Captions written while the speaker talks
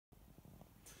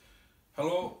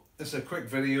Hello, this is a quick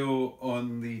video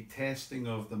on the testing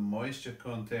of the moisture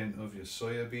content of your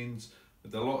soya beans.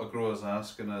 With a lot of growers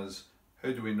asking us,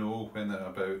 how do we know when they're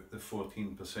about the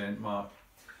 14% mark?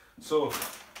 So,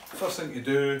 first thing to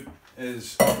do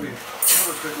is we have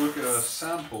a quick look at our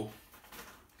sample.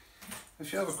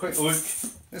 If you have a quick look,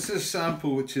 this is a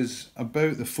sample which is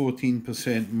about the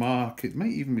 14% mark. It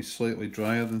might even be slightly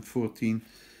drier than 14.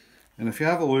 And if you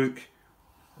have a look,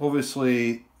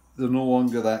 obviously they're no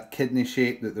longer that kidney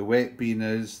shape that the wet bean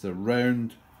is. They're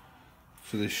round,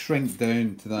 so they shrink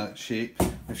down to that shape.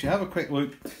 If you have a quick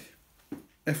look,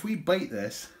 if we bite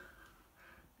this,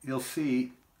 you'll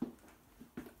see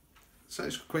it's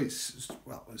actually quite,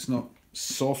 well, it's not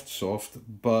soft,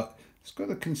 but it's got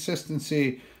the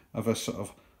consistency of a sort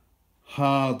of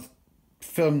hard,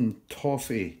 firm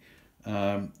toffee.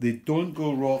 They don't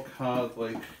go rock hard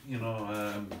like,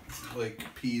 like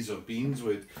peas or beans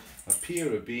would. A pea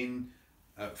or a bean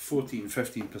at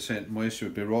 14-15% moisture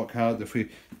would be rock hard. If we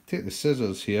take the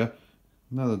scissors here,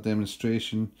 another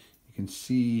demonstration, you can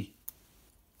see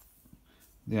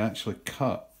they actually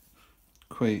cut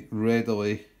quite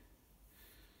readily.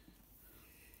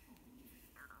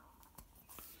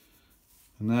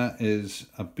 And that is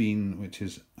a bean which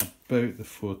is about the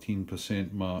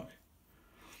 14% mark.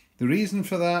 The reason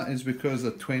for that is because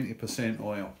they're 20%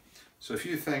 oil. So if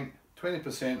you think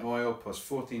 20% oil plus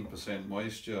 14%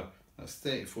 moisture, that's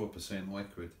 34%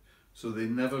 liquid. So they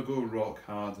never go rock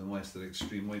hard unless they're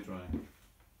extremely dry.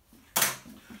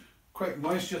 Quick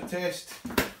moisture test.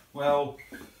 Well,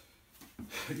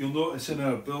 you'll notice in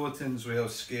our bulletins we have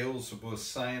scales for both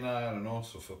cyanide and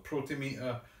also for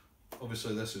protometer.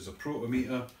 Obviously this is a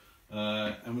protometer,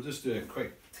 and we'll just do a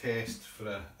quick test for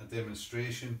a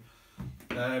demonstration.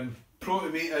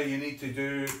 Protometer, you need to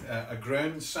do a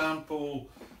ground sample.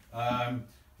 Now,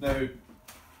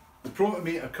 the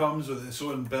protometer comes with its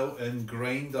own built-in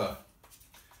grinder.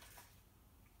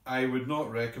 I would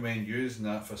not recommend using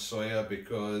that for soya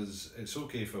because it's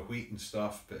okay for wheat and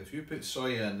stuff, but if you put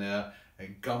soya in there,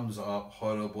 it gums it up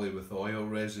horribly with oil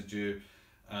residue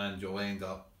and you'll end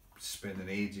up spending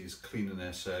ages cleaning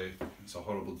this out. It's a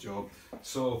horrible job.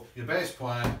 So your best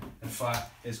plan, in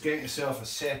fact, is get yourself a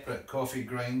separate coffee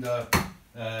grinder.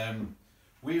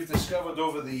 We've discovered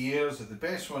over the years that the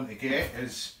best one to get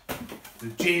is the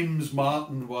James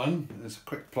Martin one. There's a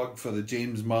quick plug for the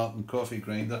James Martin coffee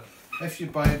grinder. If you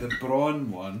buy the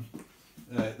Braun one,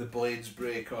 the blades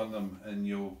break on them and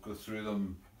you'll go through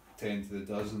them 10 to the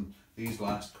dozen. These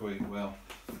last quite well.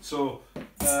 So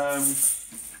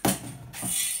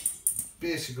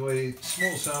basically,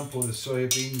 small sample of the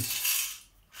soybeans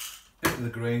into the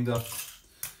grinder.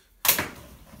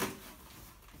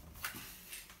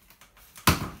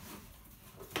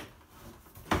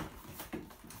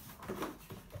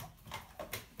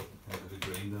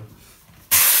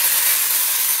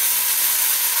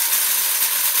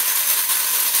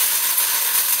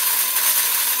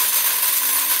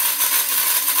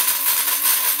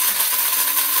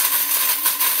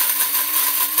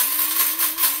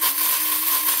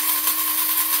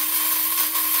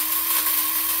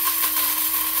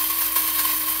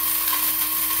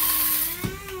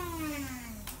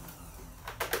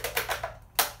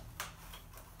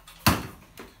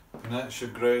 And that's your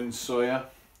ground soya,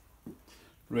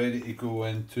 ready to go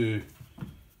into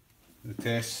the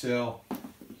test cell.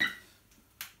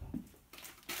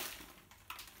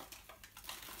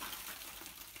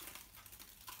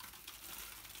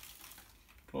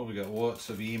 Probably got lots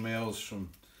of emails from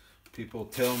people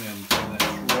telling me I'm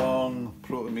doing it wrong.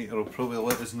 Protometer will probably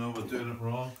let us know we're doing it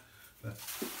wrong, but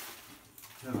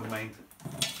never mind.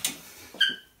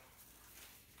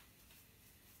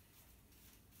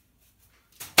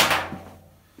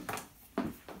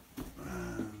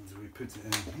 Put it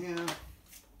in here.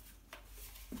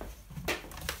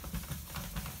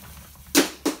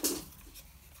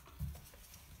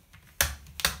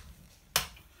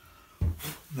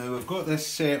 Now we've got this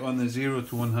set on the 0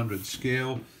 to 100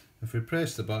 scale. If we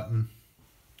press the button,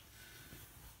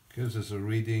 it gives us a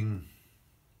reading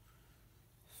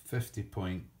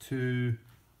 50.2.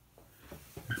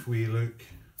 If we look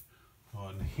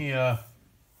on here,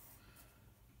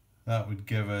 that would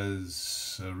give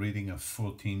us a reading of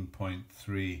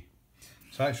 14.3.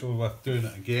 It's actually worth doing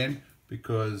it again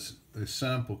because the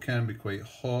sample can be quite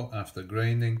hot after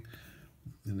grinding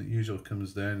and it usually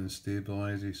comes down and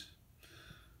stabilizes.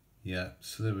 Yeah,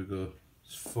 so there we go.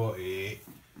 It's 48.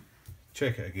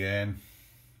 Check it again.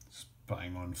 It's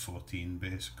bang on 14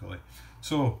 basically.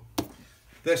 So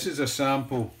this is a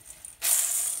sample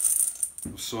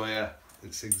of soya.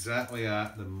 It's exactly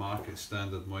at the market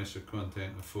standard moisture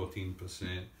content of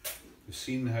 14%. You've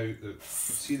seen how you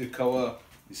see the colour,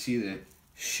 you see the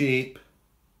shape,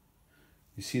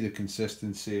 you see the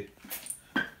consistency.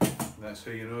 That's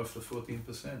how you know if they're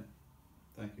 14%.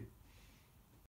 Thank you.